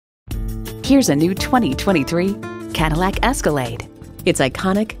Here's a new 2023 Cadillac Escalade. It's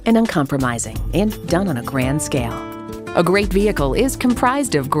iconic and uncompromising and done on a grand scale. A great vehicle is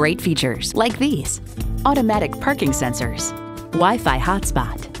comprised of great features like these: automatic parking sensors, Wi-Fi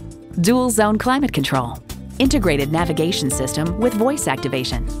hotspot, dual zone climate control, integrated navigation system with voice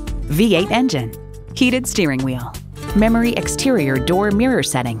activation, V8 engine, heated steering wheel, memory exterior door mirror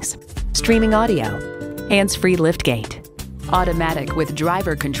settings, streaming audio, hands-free liftgate, automatic with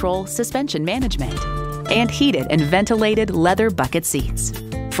driver control suspension management, and heated and ventilated leather bucket seats.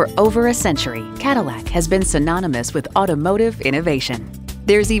 For over a century, Cadillac has been synonymous with automotive innovation.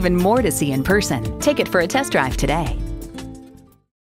 There's even more to see in person. Take it for a test drive today.